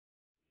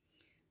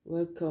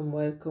Welcome,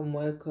 welcome,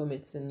 welcome.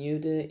 It's a new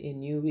day, a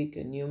new week,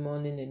 a new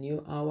morning, a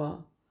new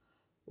hour.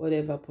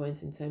 Whatever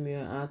point in time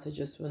you're at, I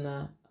just want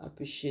to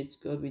appreciate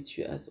God with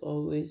you as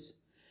always.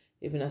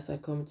 Even as I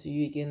come to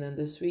you again and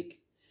this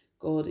week,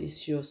 God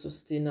is your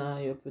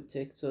sustainer, your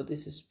protector.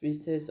 This is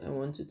Princess. I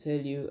want to tell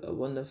you a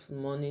wonderful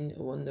morning,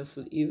 a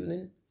wonderful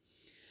evening,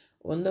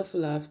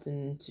 wonderful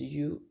afternoon to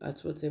you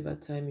at whatever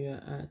time you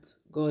are at.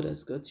 God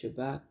has got your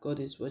back. God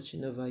is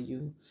watching over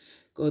you.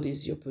 God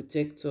is your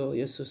protector,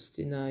 your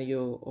sustainer,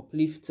 your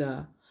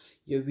uplifter,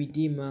 your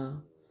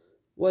redeemer.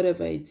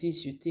 Whatever it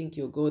is you think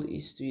your God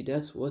is to you,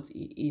 that's what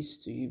He is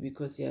to you,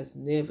 because He has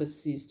never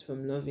ceased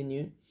from loving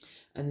you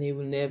and He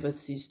will never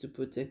cease to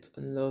protect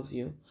and love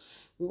you.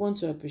 We want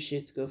to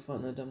appreciate God for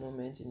another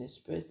moment in His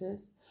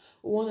presence.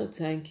 We want to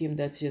thank Him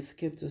that He has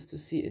kept us to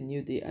see a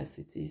new day as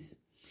it is.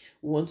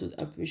 We want to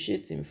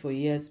appreciate Him for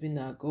He has been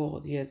our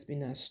God, He has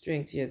been our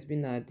strength, He has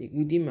been our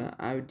Redeemer,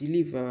 our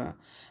Deliverer,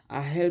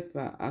 our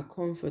Helper, our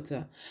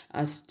Comforter,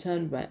 our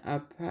Standby,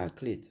 our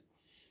Paraclete.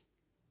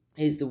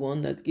 Is the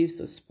one that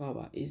gives us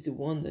power, is the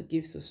one that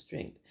gives us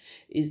strength,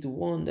 is the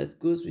one that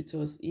goes with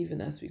us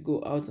even as we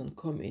go out and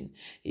come in,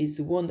 is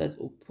the one that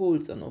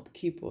upholds and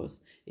upkeep us.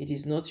 It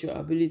is not your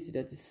ability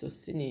that is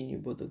sustaining you,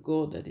 but the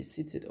God that is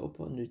seated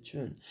upon the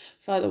throne.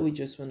 Father, we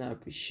just want to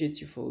appreciate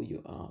you for who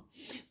you are.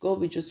 God,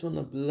 we just want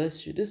to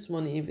bless you this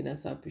morning, even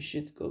as I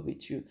appreciate God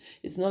with you.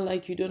 It's not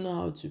like you don't know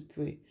how to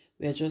pray.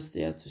 We are just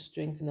there to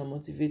strengthen and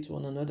motivate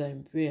one another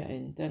in prayer and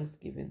in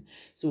thanksgiving.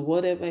 So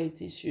whatever it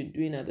is you're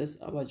doing at this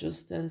hour,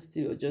 just stand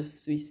still or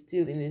just be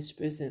still in His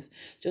presence.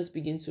 Just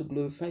begin to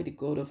glorify the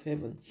God of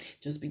heaven.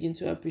 Just begin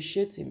to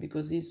appreciate Him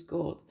because He's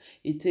God.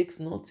 He takes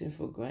nothing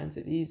for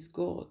granted. He is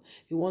God.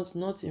 He wants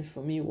nothing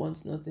from me. He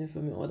wants nothing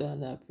from me other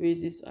than our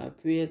praises, our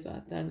prayers, our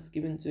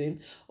thanksgiving to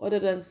Him. Other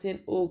than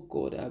saying, oh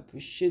God, I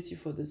appreciate you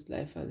for this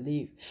life I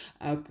live.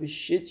 I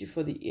appreciate you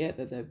for the air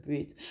that I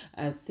breathe.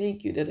 I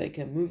thank you that I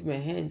can move my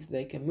hands, that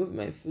I can move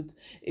my foot.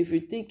 If you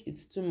think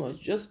it's too much,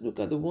 just look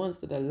at the ones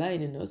that are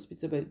lying in the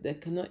hospital but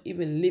that cannot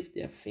even lift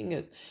their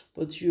fingers.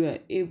 But you are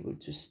able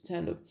to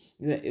stand up.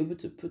 You are able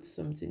to put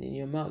something in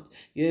your mouth.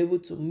 You're able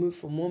to move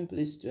from one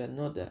place to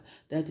another.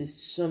 That is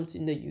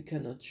something that you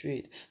cannot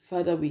trade.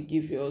 Father, we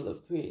give you all the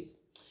praise.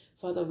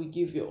 Father, we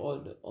give you all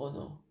the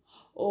honor.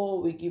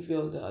 Oh, we give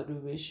you all the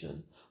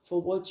adoration for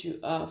what you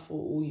are, for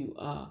who you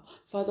are.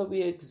 Father,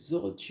 we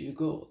exalt you,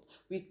 God.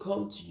 We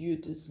come to you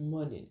this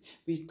morning.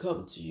 We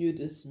come to you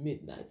this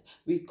midnight.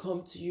 We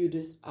come to you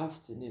this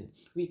afternoon.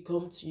 We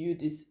come to you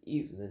this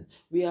evening.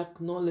 We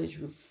acknowledge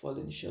we've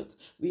fallen short.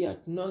 We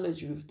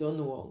acknowledge we've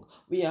done wrong.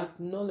 We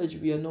acknowledge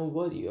we are not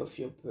worthy of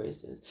your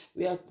presence.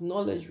 We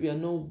acknowledge we are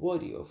not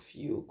worthy of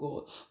you,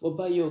 God. But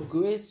by your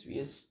grace we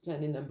are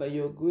standing, and by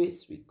your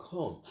grace we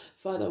come.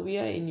 Father, we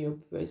are in your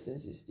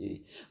presence this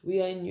day.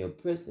 We are in your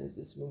presence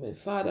this moment.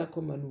 Father,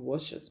 come and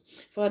wash us.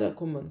 Father,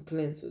 come and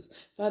cleanse us.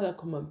 Father,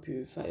 come and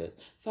purify us.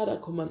 Father,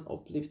 come and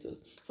uplift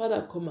us.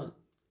 Father, come and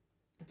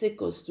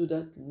take us to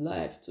that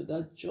life, to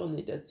that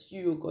journey that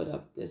you, God,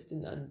 have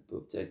destined and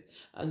protect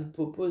and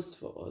proposed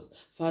for us.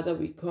 Father,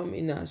 we come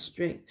in our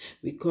strength.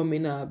 We come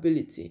in our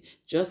ability.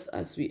 Just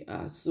as we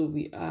are, so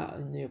we are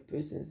in your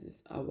presence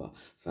this hour.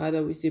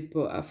 Father, we say,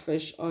 pour a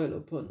fresh oil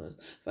upon us.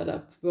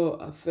 Father, pour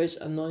a fresh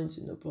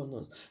anointing upon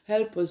us.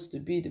 Help us to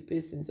be the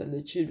persons and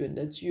the children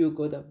that you,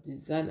 God, have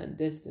designed and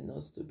destined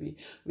us to be.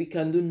 We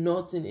can do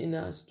nothing in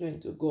our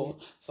strength, to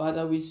God.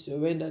 Father, we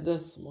surrender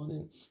this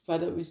morning.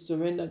 Father, we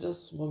surrender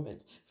this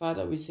moment.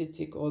 Father, we say,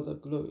 take all the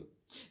glory.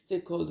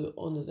 Take all the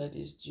honor that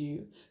is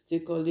due.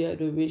 Take all the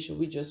adoration.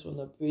 We just want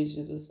to praise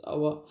you this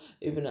hour,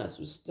 even as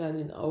we stand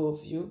in awe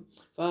of you.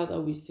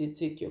 Father, we say,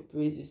 take your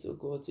praises, oh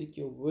God. Take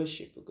your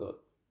worship, oh God.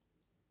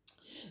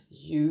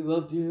 You are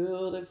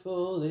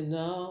beautiful in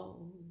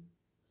all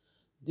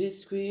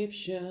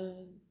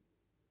description.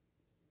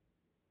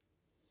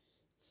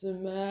 So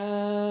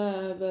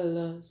marvelous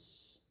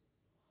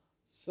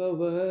for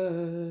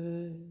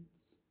words.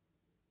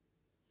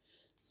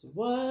 It's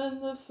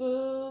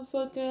wonderful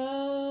for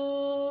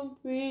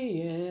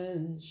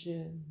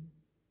comprehension,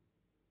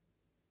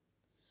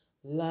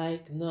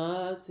 like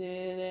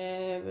nothing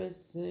ever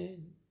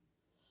seen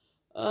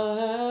or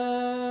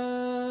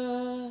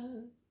heard.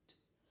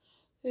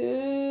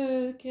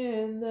 Who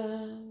can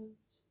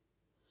doubt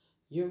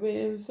your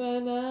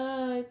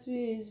infinite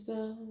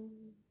wisdom?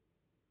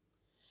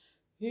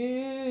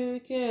 Who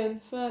can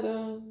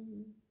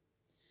fathom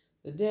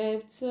the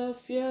depths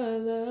of your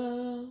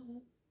love?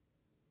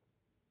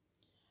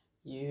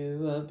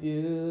 You are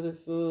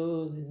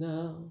beautiful in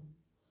all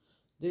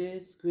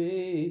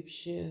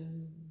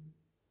description,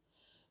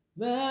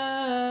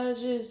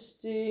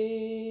 majesty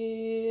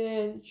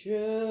and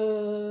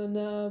throne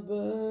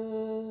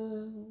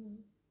above.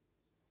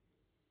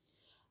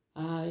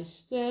 I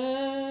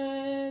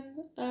stand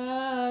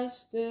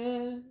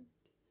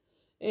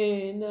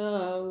in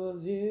awe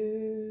of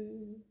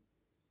you.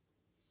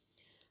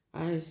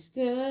 I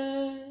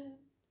stand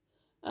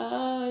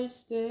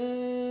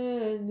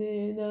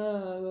in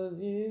awe of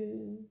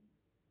you.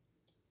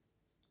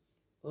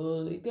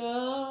 Holy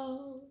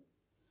God,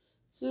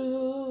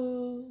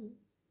 to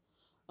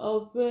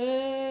all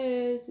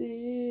praise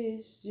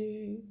is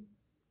due.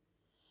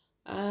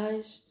 I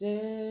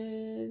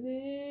stand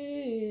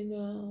in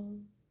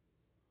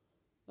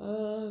awe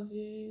of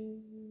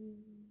you.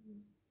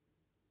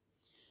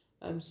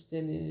 I'm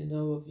standing in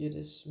awe of you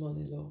this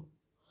morning, Lord.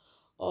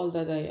 All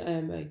that I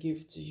am, I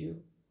give to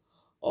you.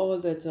 All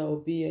that I will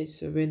be, I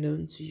surrender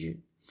unto you.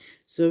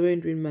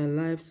 Surrendering my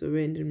life,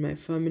 surrendering my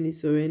family,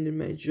 surrendering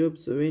my job,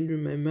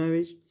 surrendering my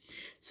marriage,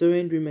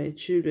 surrendering my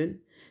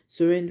children,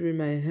 surrendering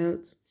my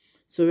health,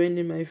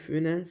 surrendering my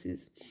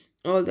finances.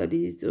 All that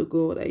is, oh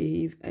God,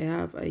 I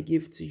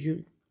give to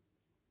you.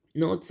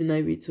 Nothing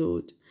I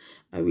withhold.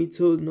 I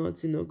withhold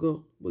nothing, oh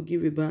God, but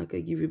give it back. I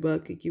give it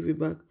back. I give it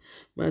back.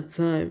 My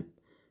time,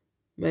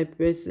 my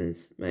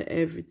presence, my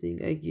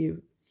everything, I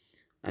give.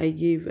 I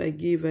give, I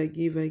give, I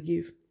give, I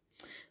give.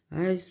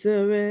 I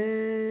surrender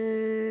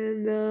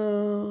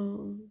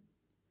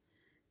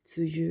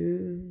to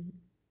you.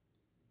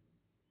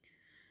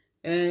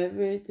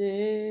 Everything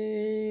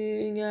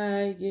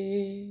I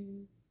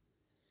give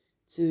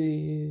to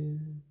you.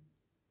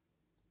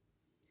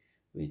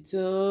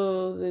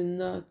 Withholding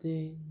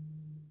nothing.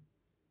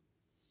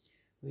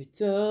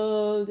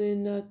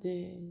 Withholding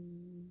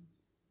nothing.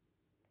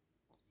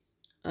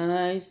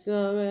 I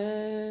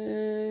surrender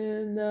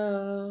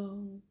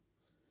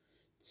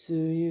to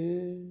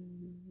you.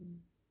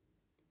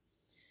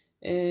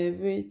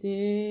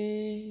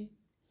 Everything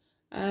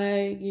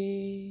I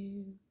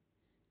give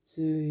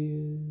to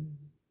you.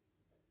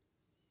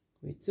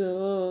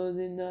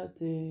 Withholding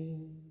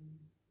nothing.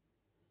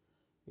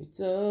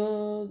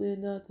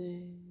 Withholding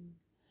nothing.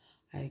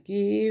 I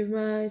give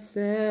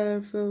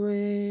myself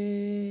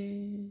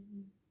away.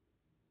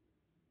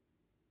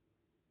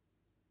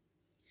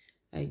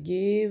 I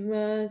give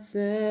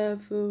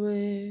myself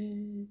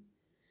away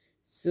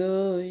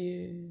so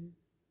you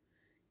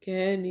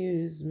can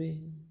use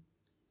me.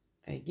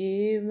 I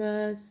give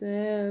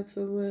myself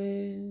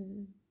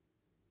away.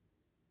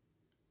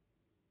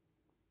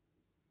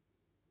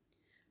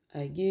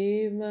 I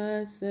give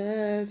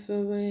myself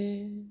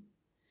away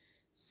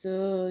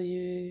so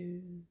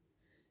you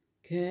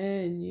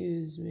can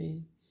use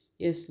me.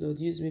 Yes, Lord,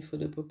 use me for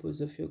the purpose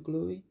of your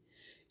glory.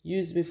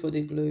 Use me for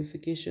the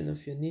glorification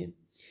of your name.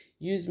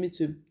 Use me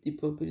to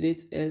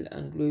depopulate hell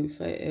and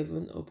glorify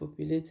heaven or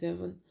populate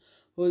heaven.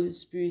 Holy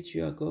Spirit,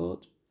 you are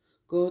God.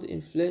 God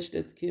in flesh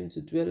that came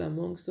to dwell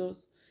amongst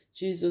us.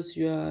 Jesus,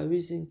 you are our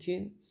risen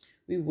King.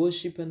 We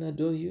worship and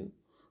adore you.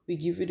 We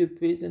give you the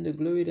praise and the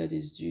glory that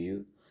is due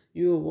you.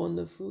 You are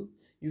wonderful.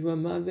 You are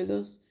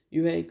marvelous.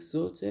 You are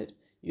exalted.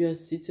 You are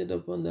seated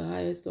upon the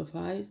highest of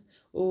highs.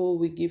 Oh,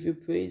 we give you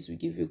praise. We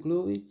give you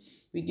glory.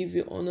 We give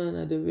you honor and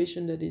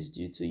adoration that is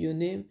due to your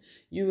name.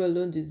 You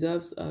alone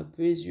deserves our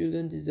praise. You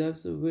alone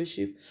deserves our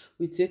worship.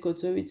 We take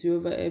authority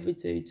over every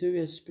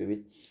territorial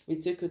spirit. We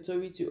take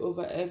authority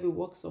over every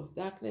works of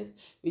darkness.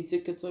 We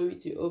take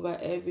authority over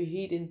every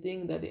hidden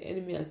thing that the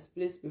enemy has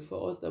placed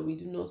before us that we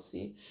do not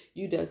see.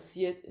 You that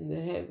seeth in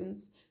the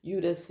heavens, you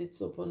that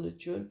sits upon the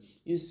throne,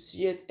 you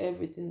seeth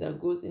everything that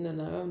goes in and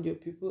around your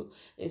people.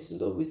 And so,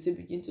 Lord, we say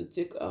begin to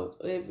take out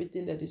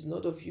everything that is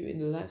not of you in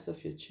the lives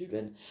of your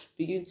children.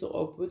 Begin to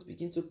uproot,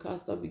 begin to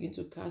cast out, begin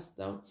to cast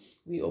down.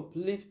 We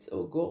uplift,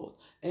 oh God,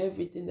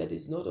 everything that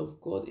is not of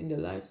God in the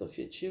lives of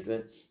your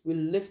children. We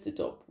lift it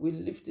up, we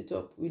lift it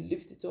up, we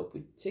lift it up,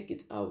 we take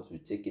it out, we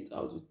take it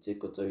out, we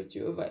take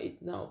authority over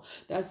it now.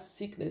 That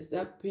sickness,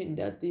 that pain,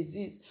 that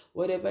disease,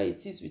 whatever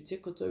it is, we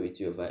take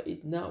authority over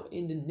it now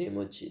in the name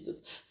of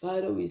Jesus.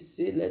 Father, we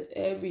say let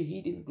every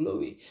hidden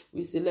glory,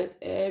 we say let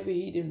every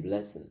hidden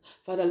blessing,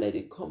 Father, let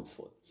it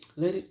comfort,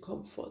 let it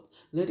comfort,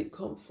 let it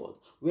comfort.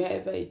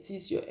 Wherever it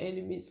is your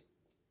enemies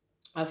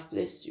I've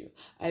blessed you.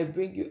 I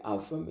bring you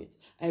out from it.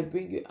 I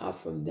bring you out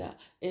from there.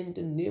 In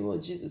the name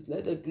of Jesus,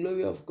 let the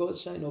glory of God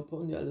shine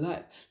upon your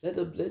life. Let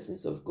the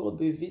blessings of God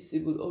be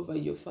visible over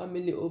your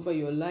family, over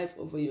your life,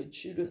 over your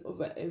children,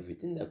 over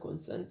everything that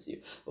concerns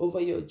you,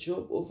 over your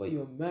job, over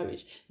your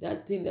marriage.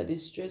 That thing that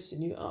is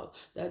stressing you out,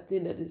 that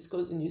thing that is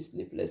causing you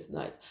sleepless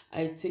nights,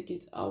 I take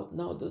it out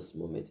now this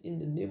moment in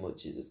the name of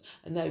Jesus.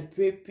 And I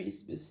pray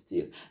peace be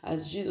still.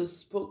 As Jesus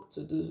spoke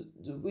to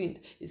the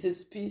wind, he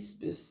says, peace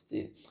be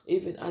still.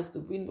 Even as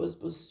the wind was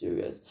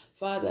boisterous,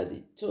 Father,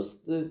 they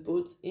tossed the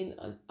boat in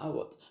and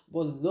out.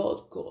 But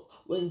Lord God,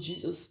 when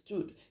Jesus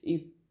stood,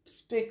 he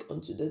spake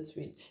unto that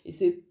wind. He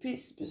said,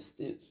 peace be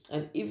still.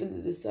 And even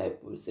the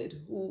disciples said,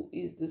 who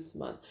is this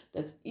man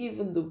that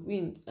even the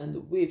wind and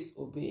the waves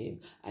obey him?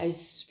 I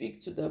speak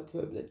to that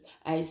problem.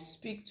 I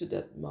speak to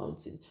that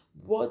mountain.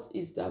 What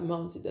is that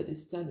mountain that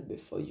is standing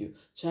before you?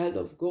 Child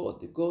of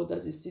God, the God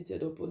that is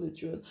seated upon the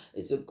throne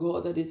is a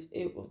God that is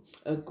able,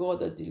 a God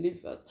that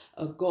delivers,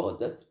 a God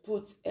that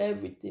puts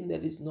everything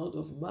that is not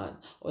of man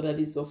or that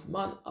is of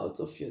man out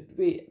of your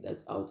way,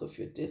 that's out of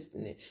your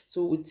destiny.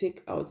 So we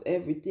take out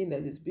everything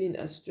that is being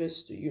a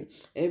stress to you,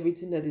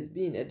 everything that is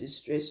being a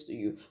distress to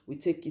you. We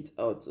take it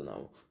out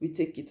now. We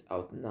take it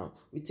out now.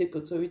 We take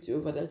authority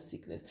over that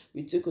sickness.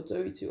 We take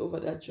authority over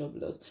that job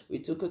loss. We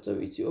took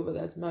authority over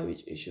that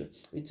marriage issue.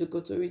 We took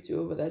took authority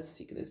over that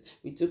sickness.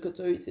 We took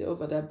authority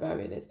over that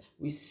barrenness.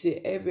 We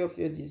say every of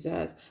your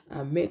desires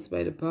are met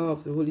by the power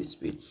of the Holy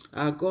Spirit,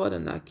 our God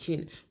and our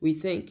King. We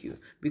thank you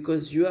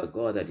because you are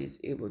God that is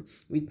able.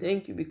 We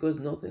thank you because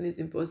nothing is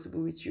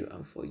impossible with you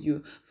and for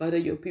you. Father,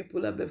 your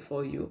people are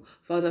before you.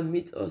 Father,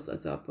 meet us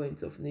at our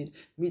point of need.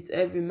 Meet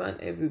every man,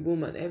 every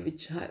woman, every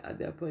child at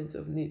their point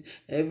of need.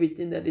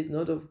 Everything that is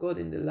not of God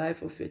in the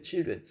life of your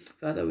children,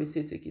 Father, we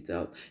say take it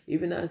out.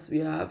 Even as we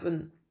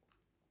haven't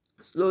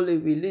slowly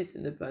released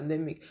in the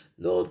pandemic,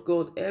 Lord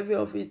God, every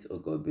of it, oh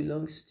God,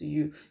 belongs to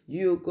you.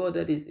 You, oh God,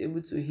 that is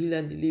able to heal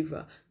and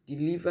deliver.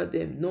 Deliver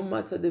them, no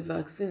matter the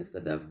vaccines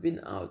that have been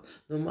out,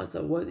 no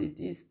matter what it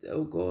is,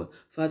 oh God.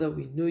 Father,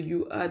 we know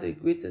you are the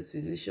greatest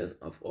physician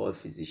of all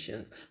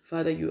physicians.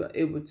 Father, you are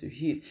able to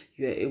heal.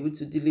 You are able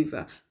to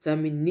deliver.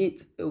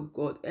 Terminate, oh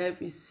God,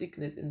 every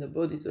sickness in the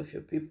bodies of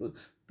your people.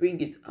 Bring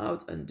it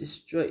out and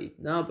destroy it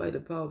now by the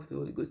power of the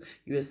Holy Ghost.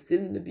 You are still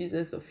in the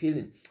business of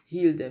healing.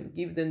 Heal them.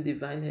 Give them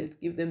divine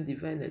health. Give them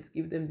divine health.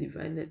 Give them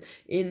divine health.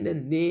 In the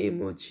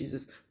name of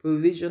Jesus.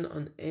 Provision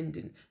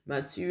unending.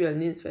 Material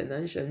needs,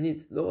 financial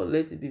needs. Lord,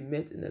 let it be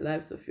met in the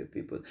lives of your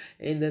people.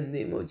 In the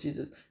name of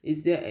Jesus.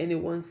 Is there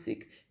anyone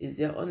sick? Is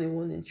there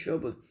anyone in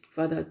trouble?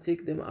 Father,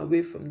 take them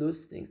away from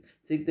those things.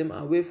 Take them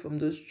away from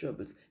those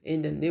troubles.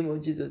 In the name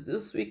of Jesus.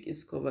 This week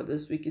is covered.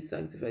 This week is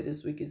sanctified.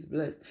 This week is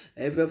blessed.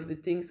 Every of the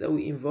things that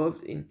we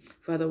involved in,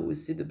 Father, we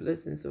see the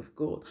blessings of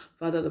God.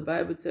 Father, the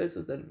Bible tells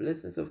us that the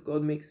blessings of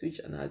God makes rich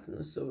and adds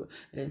no sorrow.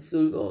 And so,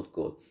 Lord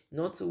God,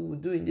 nothing we'll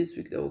do in this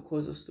week that will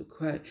cause us to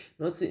cry.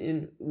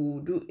 Nothing we'll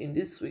do in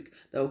this week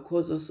that will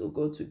cause us, oh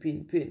God, to be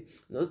in pain.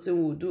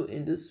 Nothing we'll do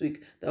in this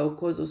week that will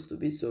cause us to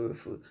be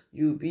sorrowful.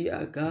 You'll be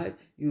our guide.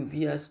 You'll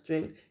be our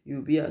strength.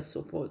 You'll be our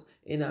support.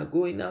 In our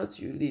going out,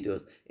 you lead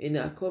us. In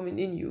our coming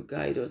in, you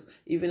guide us.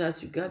 Even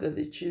as you gather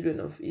the children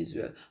of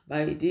Israel,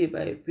 by day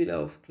by a pillar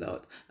of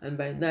cloud, and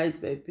by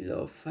night by a pillar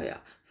of fire.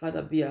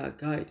 Father, be our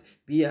guide.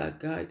 Be our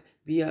guide.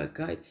 Be our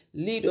guide.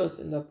 Lead us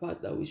in the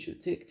path that we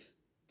should take.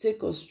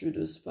 Take us through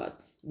those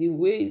paths, the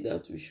ways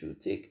that we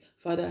should take.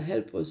 Father,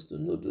 help us to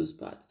know those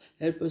paths.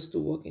 Help us to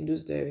walk in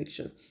those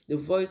directions. The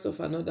voice of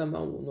another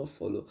man will not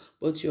follow,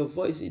 but your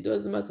voice, it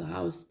doesn't matter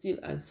how still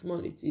and small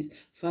it is,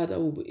 Father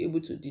will be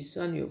able to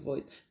discern your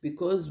voice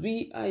because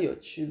we are your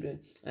children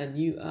and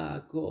you are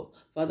our God.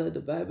 Father,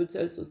 the Bible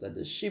tells us that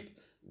the sheep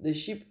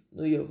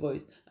know your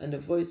voice, and the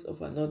voice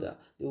of another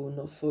they will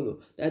not follow.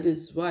 That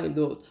is why,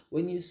 Lord,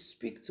 when you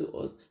speak to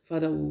us,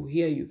 Father, we will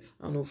hear you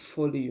and will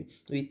follow you.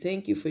 We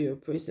thank you for your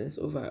presence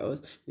over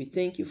us. We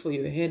thank you for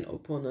your hand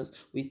upon us.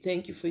 We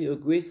thank you for your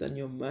grace and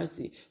your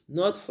mercy.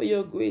 Not for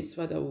your grace,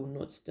 Father, we will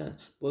not stand,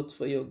 but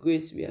for your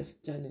grace we are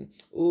standing.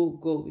 Oh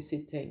God, we say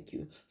thank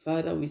you.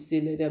 Father, we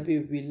say let there be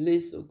a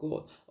release, oh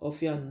God,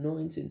 of your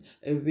anointing,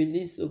 a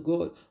release, oh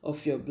God,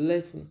 of your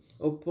blessing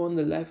upon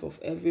the life of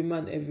every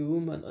man, every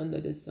woman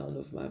under the sound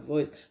of my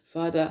voice.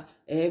 Father,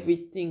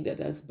 everything that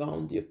has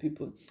bound your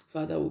people,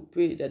 Father, we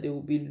pray that they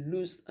will be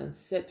loosed and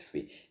set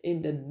free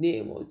in the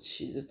name of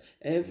Jesus.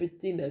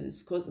 Everything that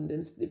is causing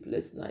them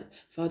sleepless night,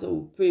 Father,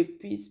 we pray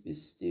peace be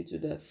still to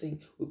that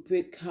thing. We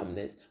pray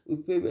calmness. We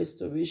pray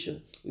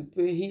restoration. We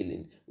pray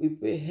healing. We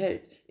pray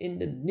health in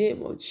the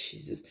name of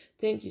Jesus.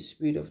 Thank you,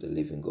 Spirit of the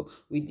living God.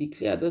 We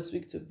declare this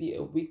week to be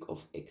a week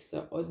of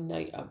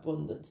extraordinary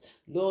abundance.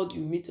 Lord,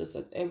 you meet us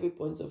at every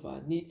point of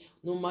our need,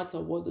 no matter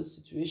what the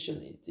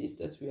situation it is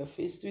that we are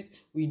faced with.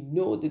 We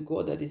know the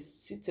God that is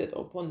seated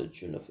upon the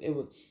throne of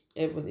heaven.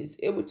 Heaven is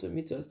able to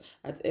meet us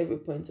at every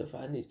point of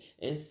our need.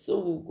 And so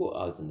we'll go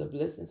out in the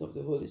blessings of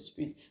the Holy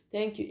Spirit.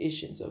 Thank you,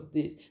 Ancient of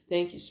Days.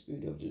 Thank you,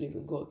 Spirit of the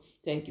living God.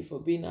 Thank you for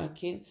being our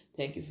King.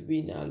 Thank you for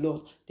being our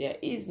Lord. There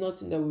is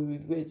nothing that we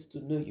regret to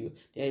know you.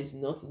 There is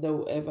nothing that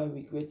we'll ever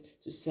regret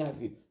to serve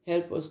you.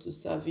 Help us to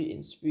serve you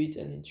in spirit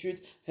and in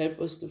truth.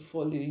 Help us to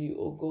follow you,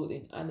 O God,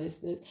 in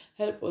earnestness.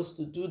 Help us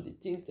to do the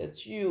things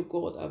that you, O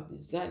God, have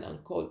designed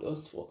and called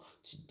us for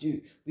to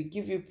do. We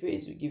give you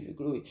praise. We give you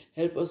glory.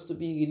 Help us to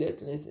be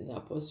relentless in our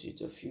pursuit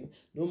of you.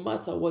 No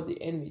matter what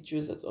the enemy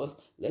throws at us,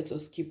 let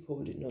us keep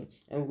holding on,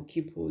 and we'll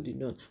keep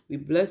holding on. We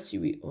bless you.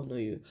 We honor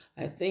you.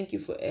 I thank you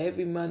for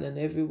every man and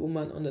every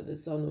woman under the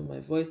sound of my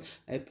voice.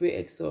 I pray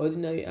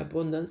extraordinary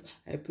abundance.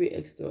 I pray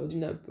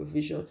extraordinary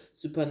provision.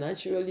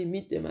 Supernaturally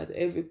meet them at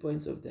every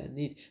point of their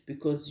need,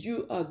 because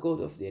you are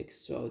God of the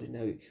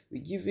extraordinary. We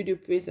give you the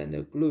praise and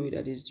the glory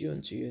that is due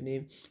unto your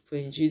name. For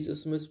in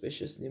Jesus' most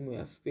precious name we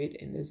have prayed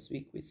in this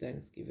week with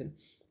thanksgiving.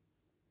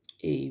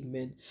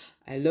 Amen.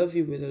 I love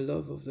you with the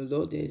love of the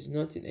Lord. There is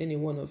nothing any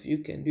one of you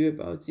can do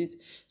about it.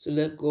 So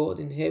let God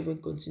in heaven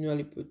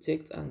continually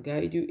protect and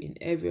guide you in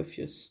every of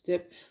your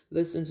step.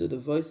 Listen to the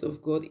voice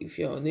of God. If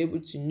you are unable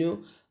to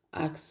know,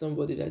 ask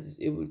somebody that is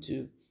able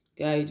to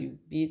guide you.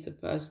 Be it a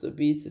pastor,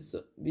 be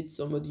it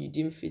somebody you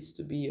deem fit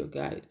to be your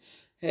guide.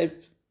 Help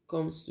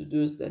comes to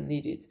those that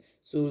need it.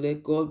 So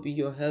let God be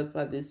your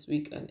helper this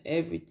week, and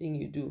everything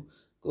you do,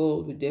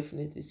 God will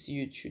definitely see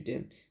you through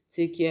them.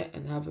 Take care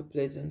and have a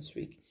pleasant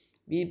week.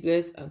 Be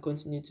blessed and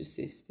continue to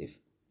stay safe.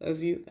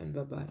 Love you and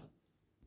bye-bye.